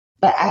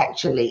But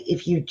actually,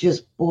 if you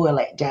just boil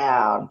it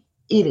down,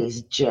 it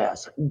is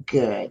just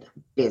good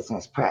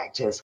business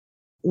practice.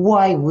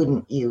 Why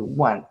wouldn't you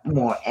want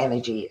more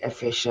energy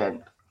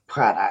efficient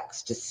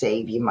products to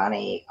save you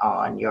money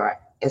on your,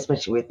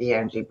 especially with the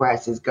energy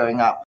prices going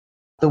up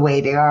the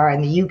way they are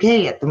in the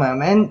UK at the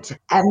moment?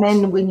 And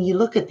then when you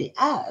look at the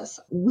us,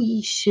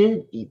 we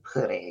should be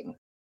putting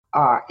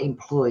our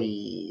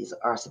employees,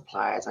 our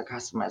suppliers, our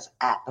customers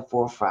at the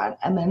forefront.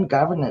 And then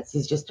governance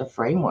is just a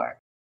framework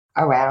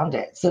around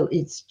it. So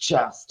it's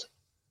just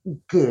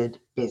good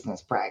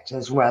business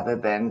practice rather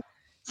than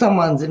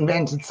someone's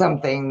invented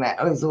something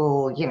that was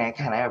all,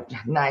 kind of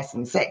nice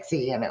and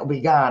sexy and it'll be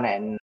gone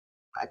in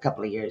a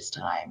couple of years'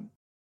 time.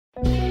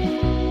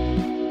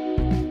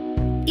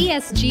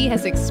 ESG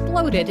has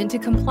exploded into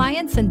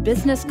compliance and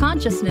business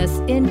consciousness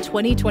in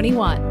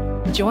 2021.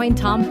 Join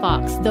Tom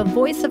Fox, the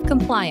voice of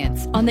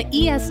compliance, on the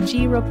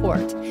ESG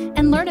Report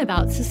and learn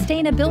about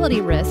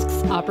sustainability risks,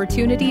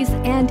 opportunities,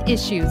 and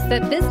issues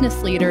that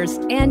business leaders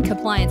and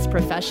compliance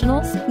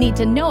professionals need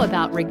to know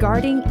about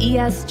regarding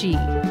ESG.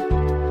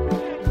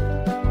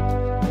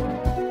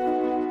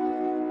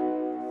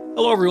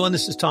 Hello, everyone.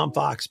 This is Tom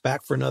Fox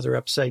back for another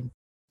episode.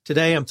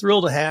 Today, I'm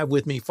thrilled to have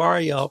with me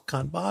Fariyal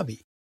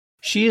Khanbabi.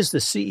 She is the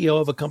CEO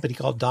of a company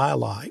called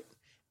Dialight,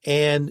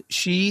 and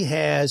she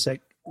has a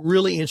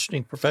really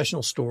interesting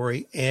professional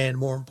story, and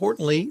more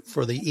importantly,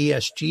 for the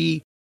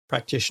ESG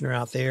practitioner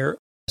out there,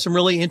 some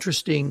really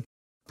interesting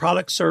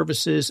product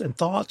services and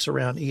thoughts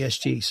around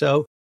ESG.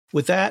 So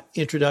with that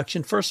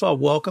introduction, first of all,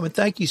 welcome, and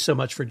thank you so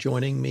much for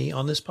joining me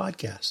on this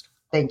podcast.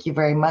 Thank you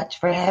very much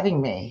for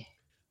having me.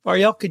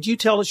 Fariyal, could you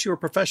tell us your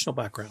professional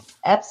background?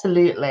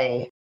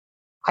 Absolutely.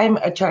 I'm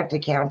a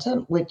chartered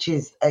accountant, which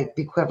is the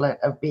equivalent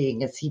of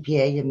being a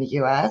CPA in the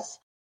US.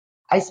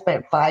 I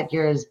spent 5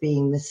 years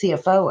being the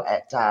CFO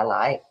at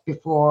Dialight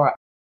before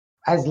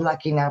I was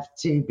lucky enough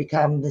to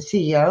become the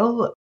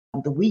CEO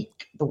the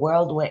week the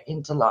world went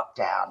into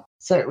lockdown.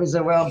 So it was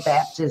a real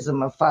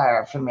baptism of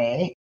fire for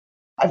me.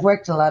 I've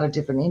worked in a lot of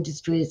different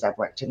industries. I've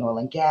worked in oil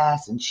and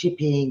gas and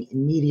shipping,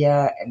 in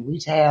media and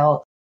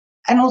retail,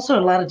 and also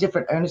a lot of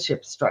different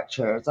ownership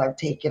structures. I've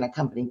taken a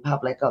company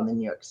public on the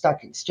New York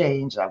Stock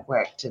Exchange. I've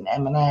worked in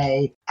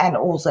M&A and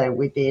also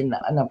within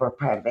a number of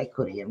private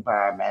equity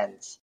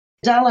environments.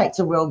 Dialight's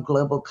a real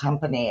global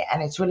company,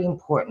 and it's really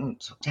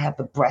important to have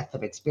the breadth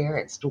of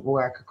experience to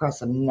work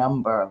across a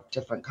number of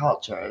different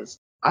cultures.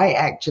 I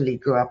actually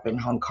grew up in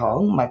Hong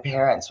Kong. My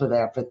parents were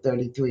there for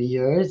 33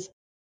 years.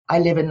 I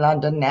live in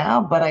London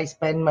now, but I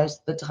spend most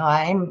of the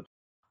time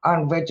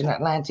on Virgin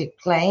Atlantic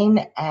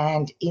Plain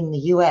and in the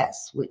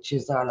US, which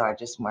is our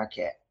largest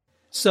market.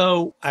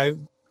 So I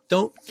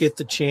don't get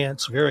the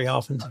chance very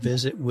often to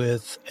visit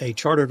with a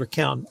chartered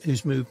accountant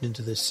who's moved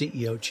into the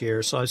CEO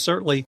chair. So I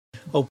certainly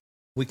hope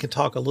we can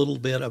talk a little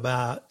bit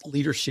about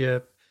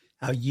leadership,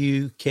 how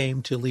you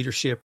came to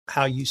leadership,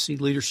 how you see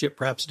leadership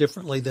perhaps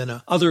differently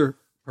than other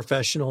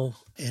professional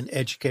and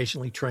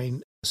educationally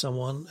trained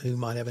someone who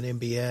might have an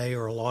MBA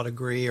or a law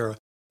degree or a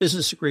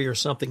business degree or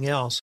something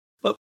else.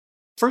 But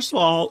first of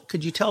all,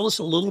 could you tell us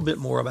a little bit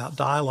more about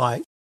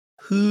Dialight?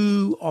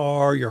 Who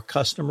are your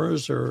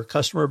customers or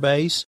customer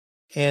base?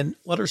 And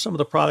what are some of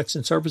the products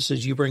and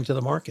services you bring to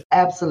the market?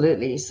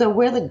 Absolutely. So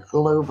we're the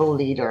global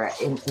leader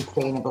in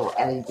sustainable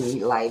LED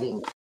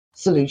lighting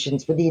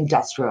solutions for the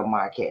industrial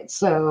market.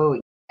 So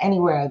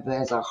anywhere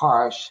there's a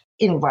harsh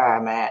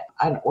environment,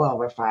 an oil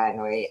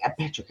refinery, a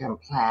petrochem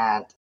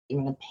plant,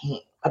 even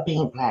a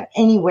paint plant,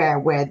 anywhere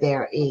where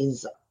there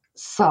is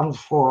some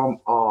form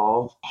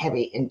of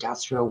heavy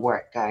industrial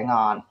work going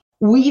on,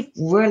 we've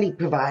really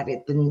provided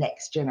the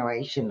next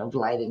generation of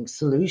lighting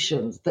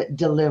solutions that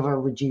deliver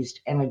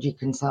reduced energy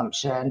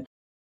consumption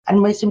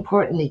and, most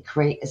importantly,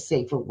 create a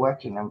safer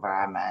working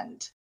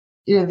environment.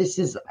 This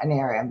is an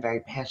area I'm very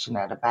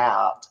passionate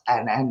about,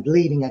 and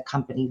leading a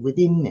company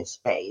within this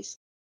space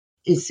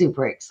is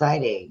super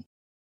exciting.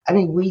 I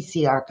mean, we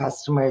see our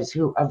customers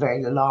who are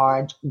very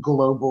large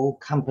global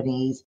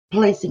companies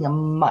placing a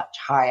much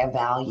higher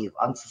value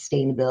on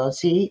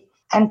sustainability,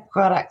 and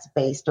products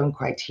based on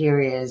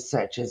criteria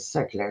such as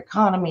circular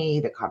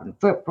economy, the carbon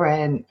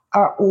footprint,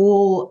 are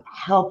all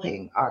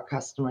helping our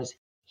customers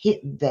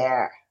hit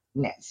their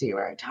net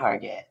zero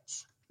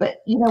targets.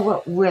 But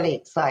what really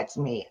excites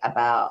me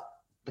about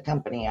the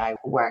company I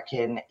work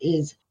in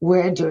is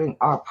we're doing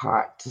our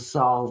part to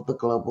solve the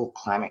global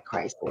climate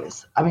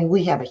crisis. I mean,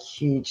 we have a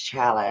huge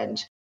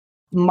challenge,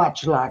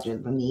 much larger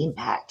than the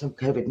impact of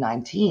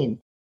COVID-19,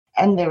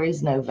 and there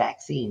is no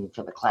vaccine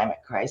for the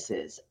climate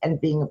crisis. And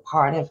being a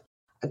part of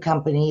a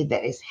company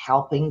that is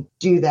helping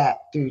do that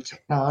through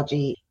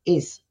technology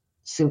is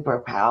super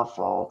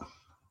powerful.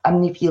 I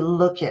mean, if you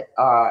look at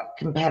our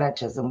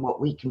competitors and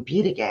what we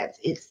compete against,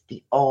 it's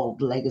the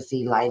old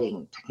legacy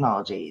lighting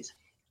technologies.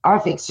 Our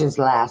fixtures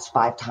last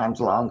 5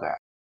 times longer.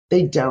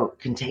 They don't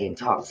contain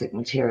toxic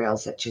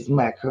materials such as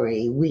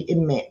mercury. We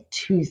emit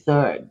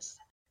 2/3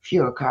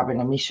 fewer carbon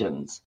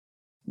emissions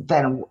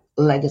than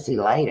legacy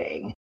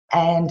lighting.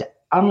 And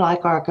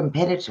unlike our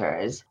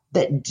competitors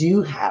that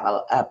do have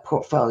a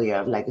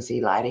portfolio of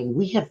legacy lighting,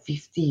 we have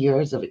 50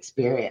 years of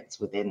experience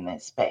within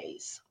this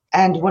space.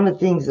 And one of the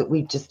things that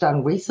we've just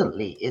done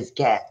recently is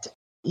get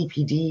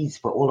EPDs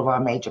for all of our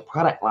major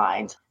product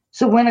lines.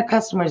 So when a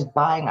customer is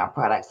buying our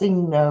products, they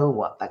know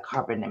what the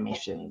carbon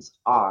emissions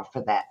are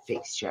for that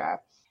fixture.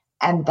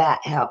 And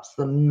that helps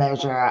them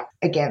measure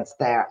against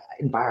their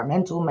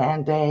environmental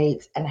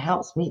mandates and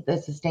helps meet their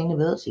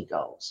sustainability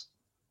goals.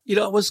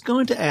 I was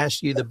going to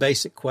ask you the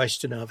basic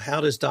question of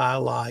how does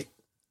Dialight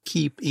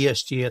keep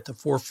ESG at the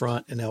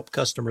forefront and help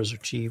customers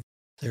achieve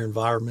their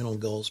environmental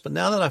goals? But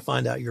now that I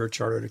find out you're a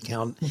chartered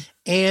accountant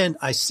and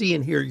I see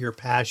and hear your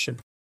passion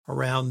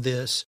around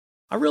this,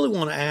 I really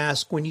want to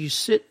ask, when you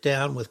sit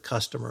down with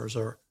customers,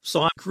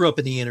 so I grew up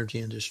in the energy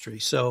industry,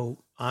 so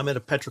I'm at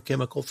a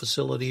petrochemical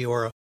facility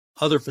or a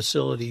other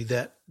facility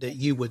that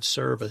you would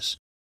service.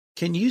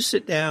 Can you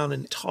sit down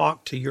and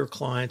talk to your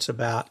clients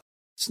about,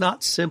 it's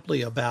not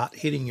simply about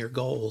hitting your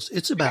goals,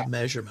 it's about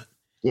measurement.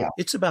 Yeah.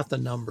 It's about the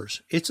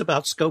numbers. It's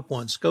about scope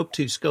 1, scope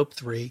 2, scope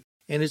 3,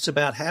 and it's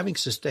about having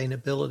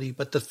sustainability.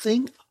 But the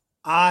thing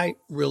I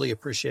really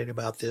appreciate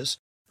about this,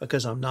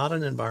 because I'm not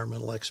an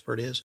environmental expert,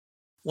 is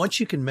once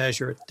you can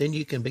measure it, then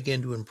you can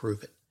begin to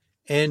improve it.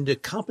 And the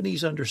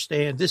companies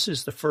understand this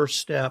is the first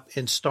step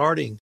in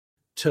starting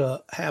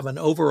to have an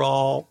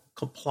overall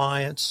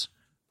compliance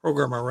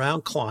program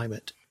around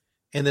climate,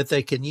 and that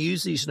they can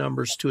use these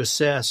numbers to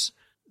assess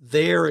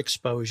their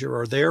exposure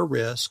or their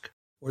risk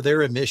or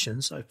their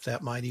emissions, if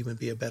that might even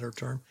be a better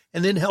term,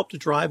 and then help to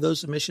drive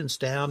those emissions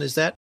down. Is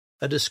that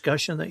a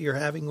discussion that you're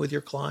having with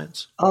your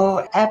clients?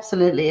 Oh,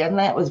 absolutely. And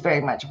that was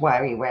very much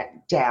why we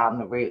went down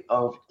the route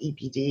of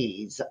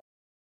EPDs,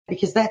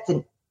 because that's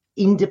an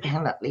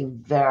independently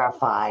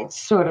verified,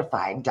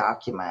 certified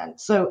document.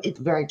 So it's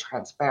very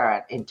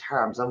transparent in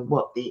terms of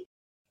what the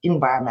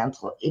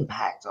environmental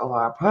impact of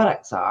our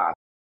products are.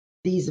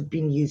 These have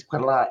been used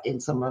quite a lot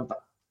in some of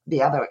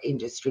the other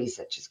industries,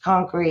 such as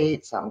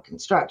concrete, some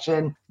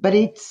construction, but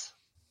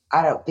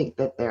I don't think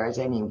that there is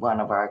any one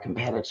of our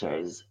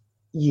competitors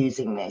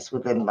using this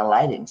within the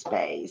lighting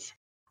space.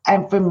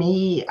 And for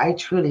me, I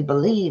truly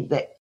believe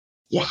that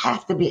you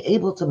have to be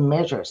able to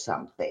measure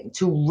something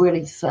to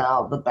really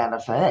sell the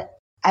benefit.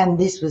 And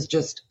this was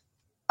just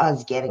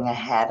us getting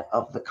ahead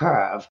of the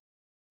curve.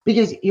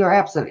 Because you're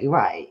absolutely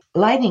right.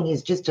 Lighting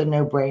is just a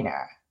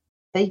no-brainer.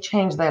 They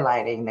change their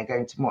lighting. They're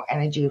going to more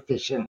energy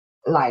efficient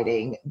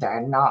lighting.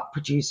 They're not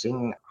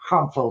producing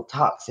harmful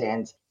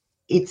toxins.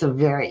 It's a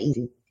very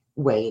easy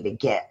way to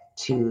get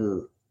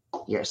to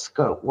your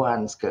scope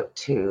 1, scope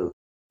 2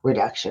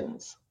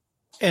 reductions.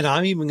 And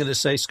I'm even going to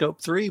say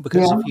scope 3,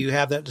 because if you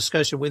have that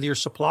discussion with your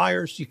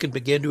suppliers, you can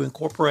begin to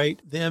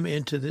incorporate them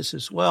into this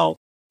as well.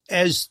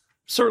 As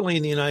certainly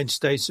in the United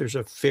States, there's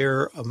a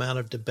fair amount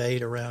of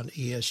debate around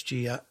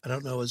ESG. I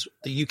don't know, is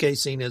the UK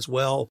scene as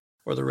well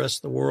or the rest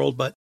of the world,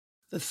 but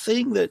the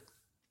thing that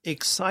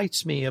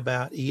excites me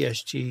about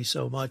ESG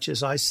so much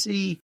is I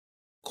see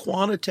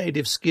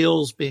quantitative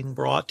skills being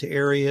brought to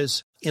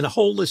areas in a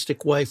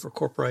holistic way for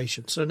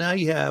corporations. So now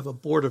you have a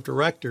board of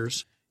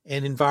directors,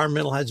 and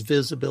environmental has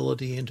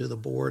visibility into the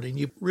board, and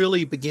you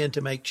really begin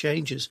to make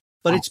changes,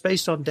 but it's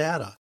based on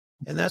data.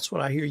 And that's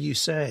what I hear you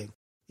saying.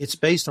 It's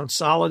based on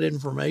solid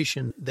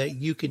information that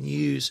you can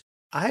use.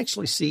 I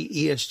actually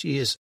see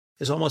ESG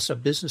as almost a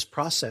business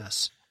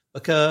process,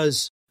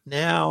 because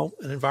now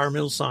an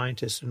environmental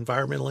scientist, an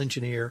environmental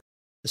engineer,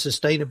 a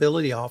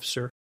sustainability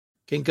officer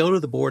can go to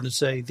the board and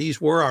say,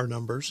 these were our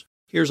numbers.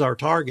 Here's our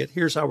target.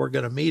 Here's how we're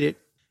going to meet it.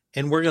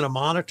 And we're going to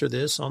monitor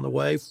this on the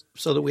way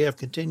so that we have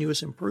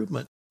continuous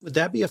improvement. Would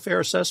that be a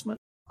fair assessment?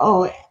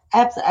 Oh,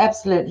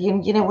 absolutely.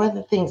 One of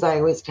the things I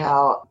always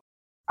tell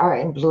our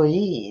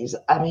employees,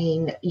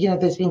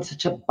 there's been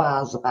such a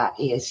buzz about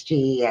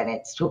ESG and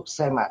it's talked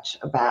so much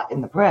about in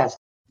the press.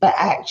 But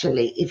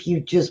actually, if you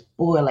just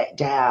boil it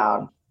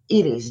down,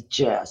 it is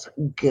just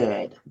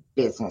good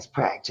business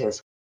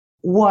practice.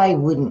 Why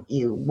wouldn't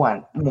you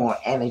want more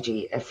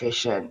energy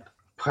efficient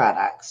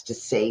products to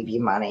save you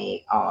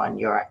money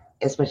on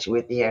especially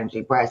with the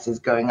energy prices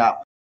going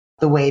up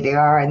the way they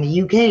are in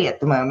the UK at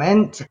the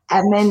moment?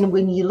 And then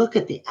when you look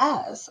at the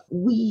us,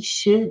 we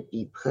should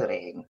be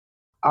putting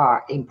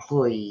our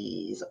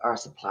employees, our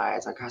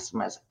suppliers, our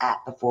customers at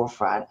the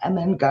forefront. And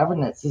then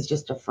governance is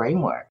just a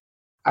framework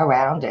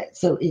around it.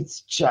 So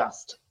it's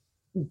just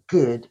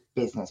good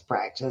business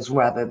practice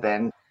rather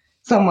than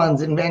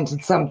someone's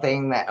invented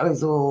something that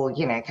was all,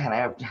 kind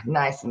of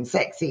nice and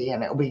sexy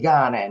and it'll be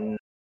gone in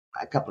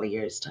a couple of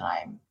years'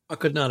 time. I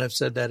could not have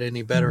said that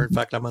any better. In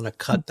fact, I'm going to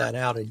cut that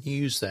out and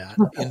use that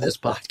in this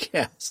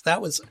podcast.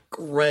 That was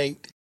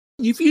great.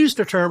 You've used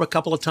a term a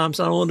couple of times.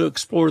 I want to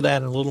explore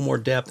that in a little more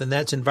depth, and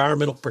that's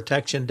Environmental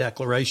Protection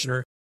Declaration,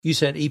 or you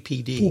said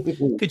EPD.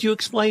 EPD. Could you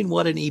explain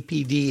what an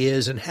EPD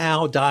is and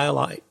how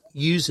Dialight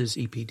uses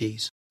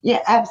EPDs?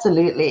 Yeah,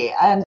 absolutely.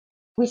 And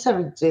we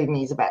started doing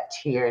these about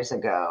 2 years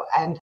ago,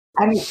 and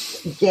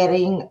it's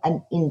getting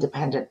an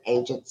independent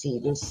agency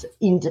to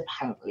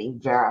independently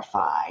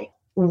verify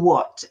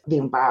what the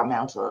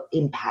environmental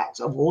impact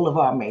of all of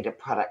our major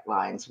product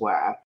lines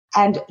were.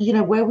 And,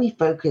 where we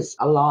focused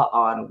a lot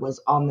on was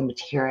on the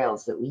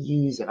materials that we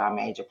use in our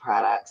major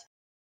products.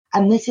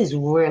 And this has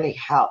really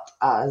helped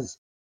us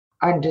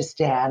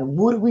understand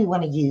what do we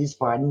want to use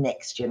for our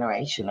next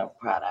generation of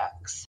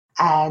products.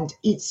 And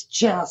it's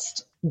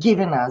just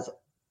given us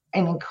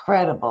an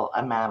incredible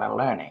amount of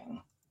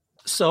learning.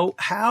 So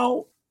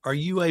how are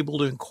you able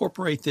to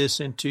incorporate this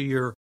into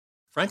your,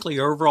 frankly,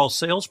 your overall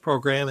sales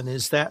program? And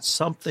is that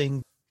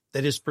something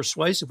that is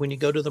persuasive when you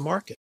go to the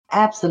market?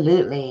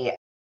 Absolutely.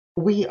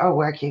 We are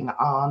working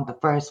on the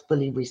first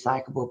fully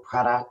recyclable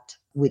product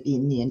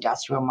within the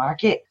industrial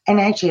market. And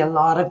actually, a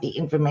lot of the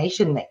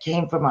information that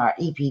came from our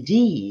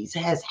EPDs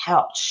has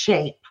helped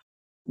shape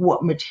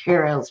what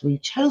materials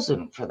we've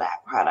chosen for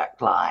that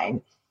product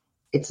line.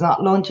 It's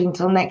not launching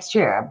till next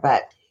year,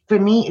 but for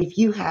me, if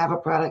you have a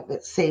product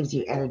that saves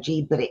you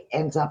energy, but it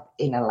ends up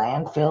in a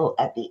landfill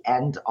at the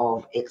end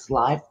of its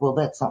life, well,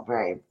 that's not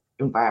very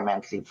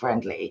environmentally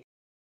friendly.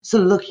 So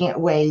looking at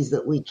ways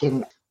that we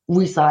can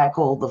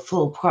recycle the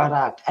full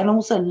product and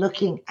also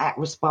looking at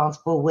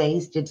responsible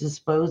ways to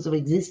dispose of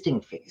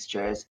existing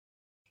fixtures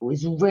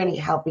was really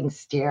helping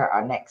steer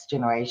our next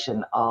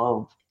generation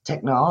of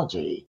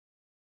technology.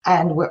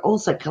 And we're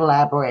also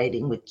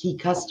collaborating with key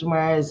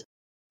customers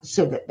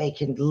so that they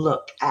can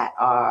look at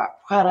our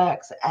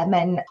products and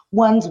then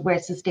ones where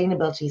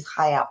sustainability is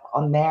high up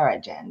on their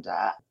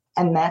agenda.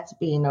 And that's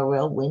been a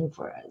real win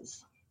for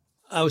us.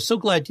 I was so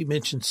glad you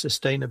mentioned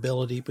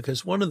sustainability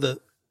because one of the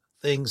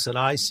things that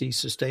I see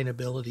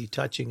sustainability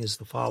touching is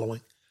the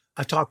following.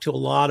 I talk to a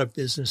lot of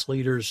business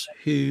leaders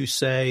who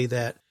say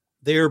that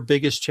their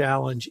biggest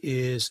challenge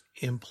is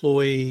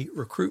employee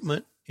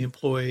recruitment,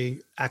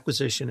 employee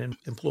acquisition, and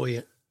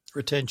employee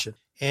retention.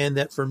 And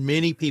that for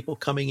many people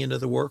coming into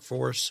the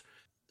workforce,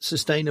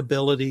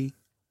 sustainability,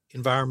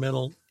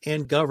 environmental,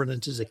 and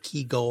governance is a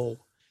key goal.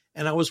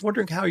 And I was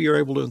wondering how you're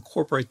able to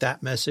incorporate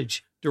that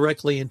message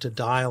directly into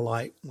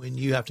Dialight when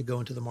you have to go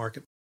into the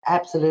market.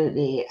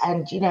 Absolutely.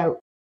 And,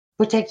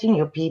 protecting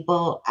your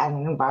people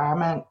and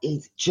environment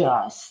is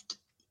just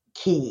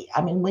key.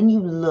 I mean, when you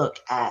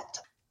look at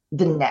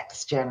the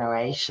next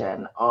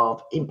generation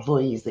of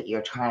employees that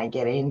you're trying to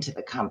get into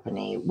the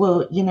company,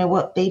 well, you know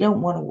what? They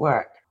don't want to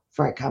work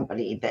for a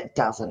company that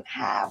doesn't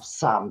have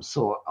some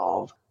sort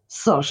of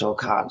social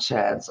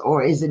conscience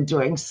or isn't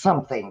doing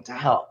something to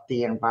help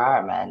the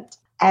environment.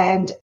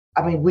 And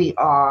I mean, we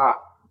are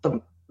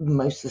the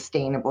most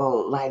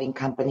sustainable lighting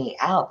company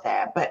out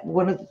there. But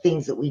one of the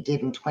things that we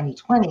did in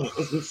 2020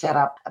 is we set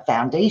up a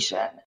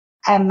foundation.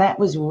 And that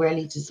was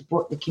really to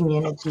support the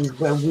communities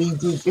where we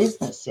do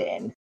business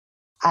in.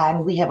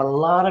 And we have a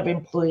lot of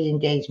employee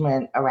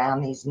engagement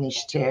around these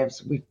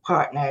initiatives. We've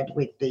partnered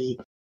with the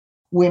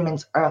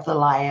Women's Earth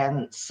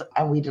Alliance,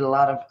 and we did a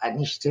lot of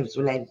initiatives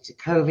related to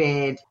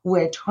COVID.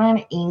 We're trying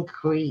to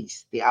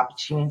increase the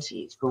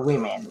opportunities for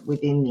women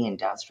within the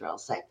industrial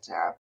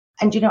sector.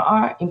 And,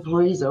 our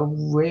employees are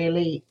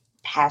really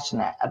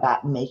passionate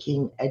about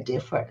making a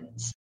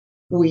difference.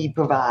 We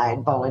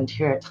provide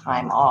volunteer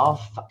time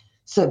off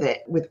so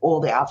that with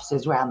all the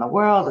officers around the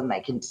world, and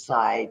they can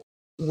decide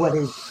what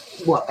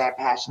they're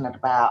passionate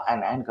about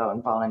and go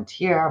and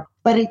volunteer.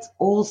 But it's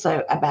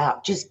also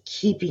about just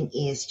keeping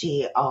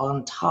ESG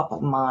on top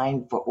of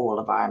mind for all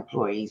of our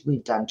employees.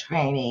 We've done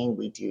training,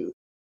 we do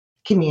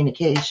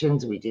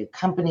communications, we do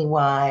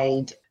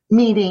company-wide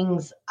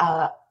meetings.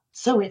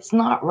 So it's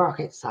not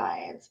rocket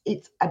science.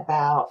 It's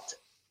about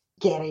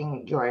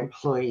getting your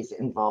employees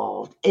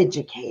involved,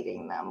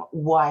 educating them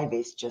why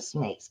this just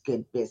makes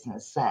good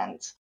business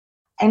sense,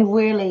 and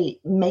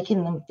really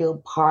making them feel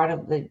part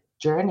of the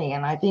journey.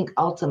 And I think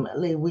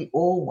ultimately we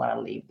all want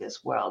to leave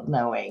this world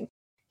knowing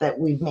that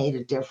we've made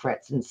a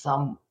difference in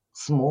some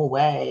small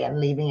way and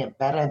leaving it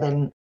better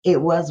than it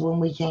was when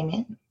we came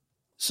in.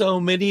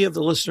 So many of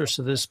the listeners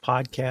to this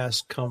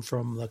podcast come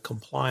from the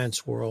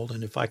compliance world.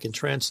 And if I can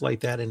translate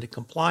that into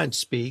compliance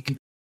speak,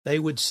 they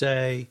would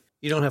say,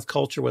 you don't have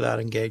culture without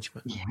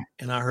engagement. Yeah.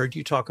 And I heard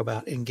you talk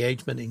about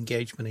engagement.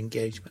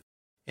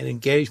 And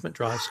engagement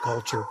drives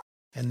culture.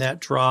 And that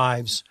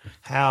drives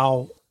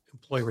how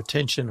employee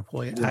retention,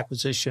 employee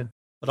acquisition,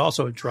 but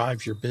also it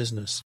drives your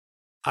business.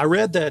 I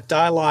read that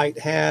Dialight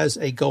has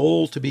a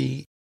goal to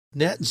be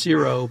net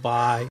zero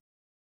by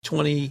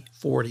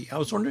 2040. I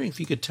was wondering if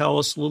you could tell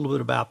us a little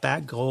bit about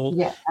that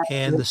goal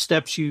and the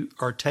steps you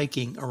are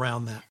taking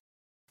around that.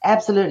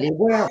 Absolutely.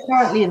 We're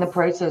currently in the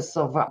process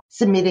of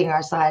submitting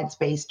our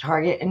science-based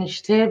target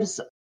initiatives.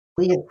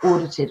 We have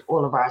audited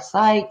all of our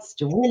sites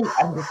to really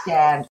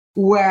understand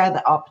where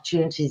the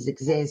opportunities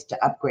exist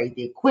to upgrade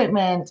the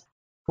equipment,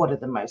 what are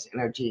the most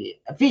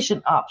energy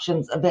efficient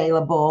options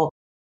available,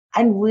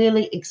 and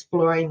really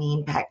exploring the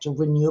impact of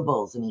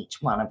renewables in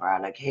each one of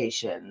our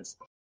locations.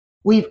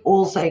 We've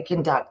also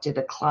conducted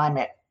a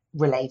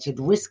climate-related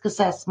risk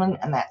assessment,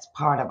 and that's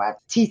part of our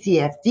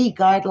TCFD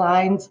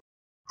guidelines.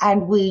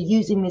 And we're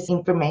using this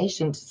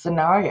information to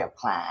scenario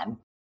plan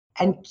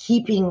and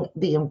keeping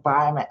the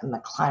environment and the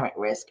climate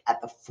risk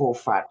at the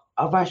forefront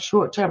of our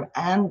short-term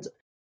and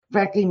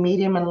frankly,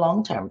 medium and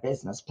long-term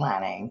business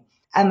planning.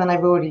 And then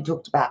I've already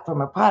talked about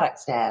from a product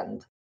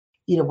stand,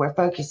 we're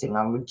focusing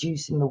on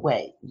reducing the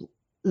weight,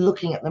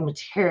 looking at the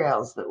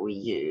materials that we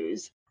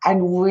use,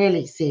 and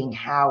really seeing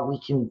how we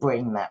can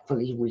bring that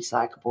fully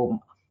recyclable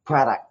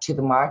product to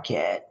the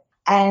market.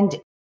 And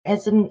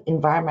as an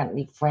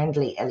environmentally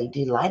friendly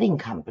LED lighting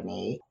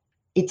company,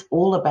 it's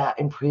all about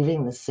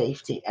improving the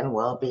safety and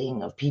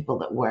well-being of people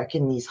that work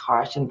in these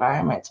harsh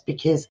environments.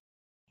 Because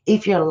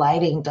if your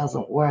lighting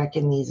doesn't work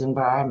in these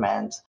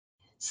environments,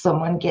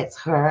 someone gets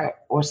hurt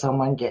or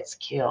someone gets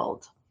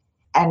killed.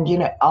 And,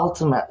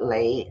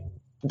 ultimately,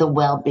 the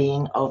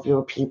well-being of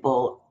your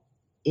people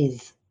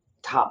is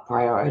top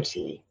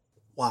priority.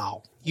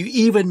 Wow. You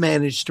even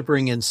managed to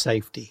bring in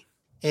safety.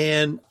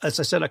 And as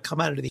I said, I come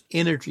out of the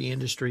energy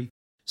industry.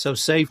 So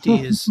safety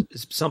is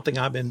something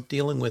I've been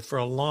dealing with for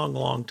a long,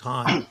 long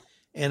time.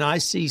 And I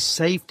see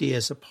safety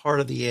as a part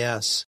of the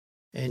S.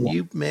 And Yeah.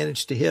 you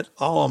managed to hit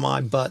all of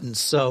my buttons.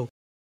 So,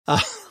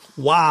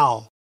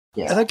 wow.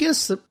 Yeah. And I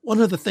guess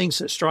one of the things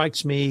that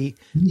strikes me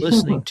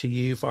listening to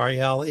you,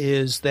 Fariyal,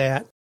 is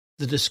that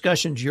the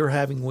discussions you're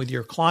having with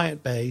your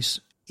client base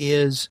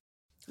is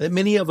that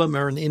many of them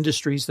are in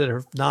industries that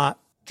are not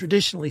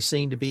traditionally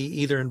seen to be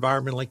either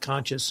environmentally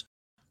conscious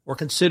or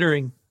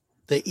considering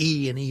the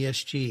E in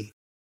ESG.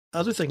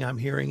 Other thing I'm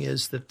hearing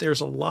is that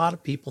there's a lot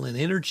of people in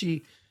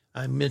energy.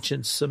 I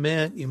mentioned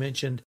cement. You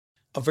mentioned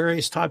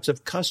various types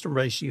of customer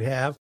base you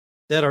have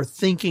that are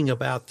thinking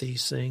about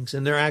these things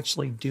and they're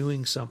actually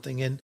doing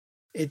something. And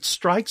it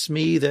strikes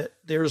me that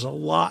there's a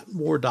lot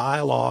more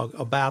dialogue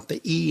about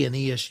the E in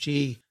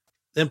ESG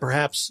than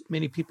perhaps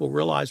many people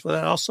realize. Will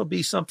that also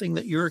be something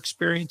that you're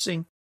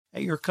experiencing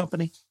at your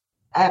company?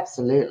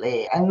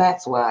 Absolutely. And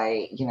that's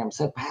why, I'm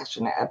so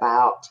passionate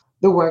about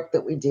the work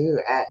that we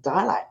do at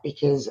Dialight,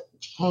 because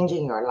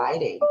changing your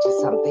lighting to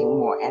something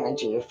more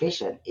energy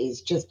efficient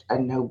is just a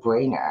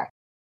no-brainer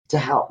to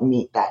help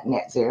meet that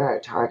net zero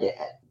target.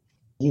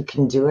 You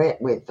can do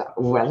it with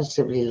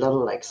relatively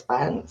little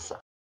expense.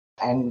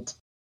 And,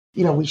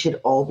 we should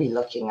all be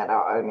looking at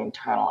our own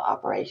internal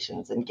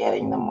operations and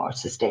getting them more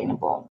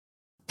sustainable.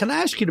 Can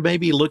I ask you to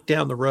maybe look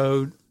down the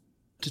road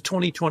to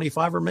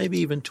 2025 or maybe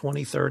even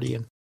 2030?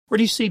 And where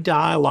do you see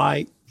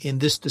Dialight in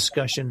this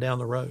discussion down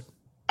the road?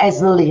 As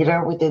the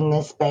leader within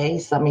this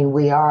space,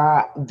 we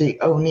are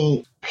the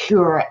only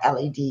pure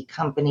LED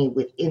company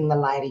within the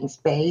lighting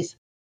space.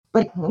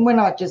 But we're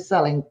not just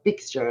selling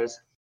fixtures.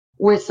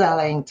 We're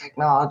selling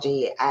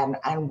technology and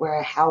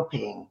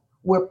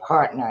we're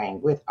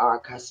partnering with our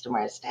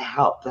customers to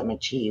help them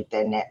achieve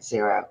their net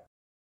zero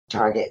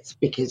targets,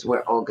 because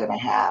we're all going to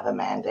have a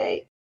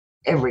mandate.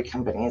 Every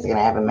company is going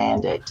to have a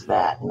mandate to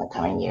that in the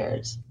coming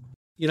years.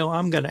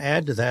 I'm going to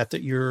add to that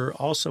you're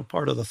also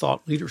part of the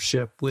thought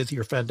leadership with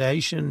your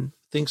foundation,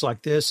 things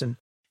like this, and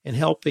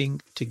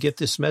helping to get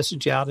this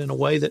message out in a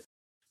way that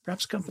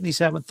perhaps companies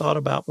haven't thought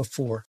about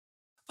before.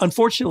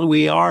 Unfortunately,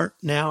 we are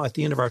now at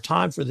the end of our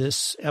time for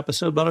this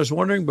episode, but I was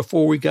wondering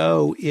before we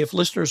go, if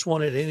listeners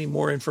wanted any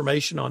more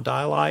information on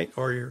Dialight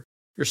or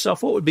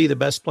yourself, what would be the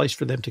best place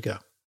for them to go?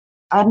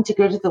 To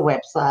go to the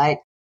website,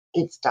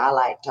 it's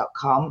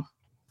dialight.com,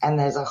 and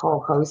there's a whole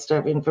host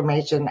of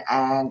information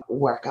and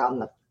work on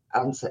the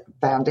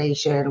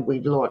foundation.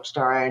 We've launched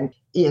our own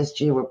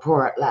ESG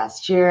report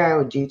last year.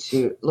 We're due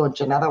to launch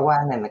another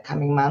one in the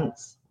coming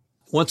months.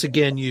 Once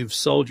again, you've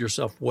sold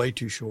yourself way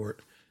too short.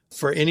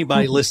 For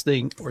anybody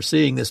listening or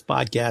seeing this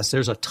podcast,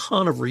 there's a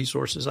ton of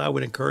resources. I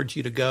would encourage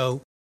you to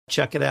go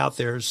check it out.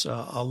 There's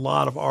a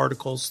lot of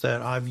articles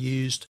that I've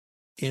used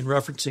in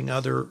referencing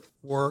other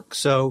work.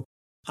 So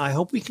I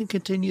hope we can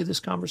continue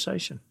this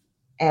conversation.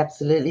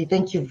 Absolutely.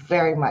 Thank you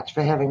very much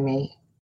for having me.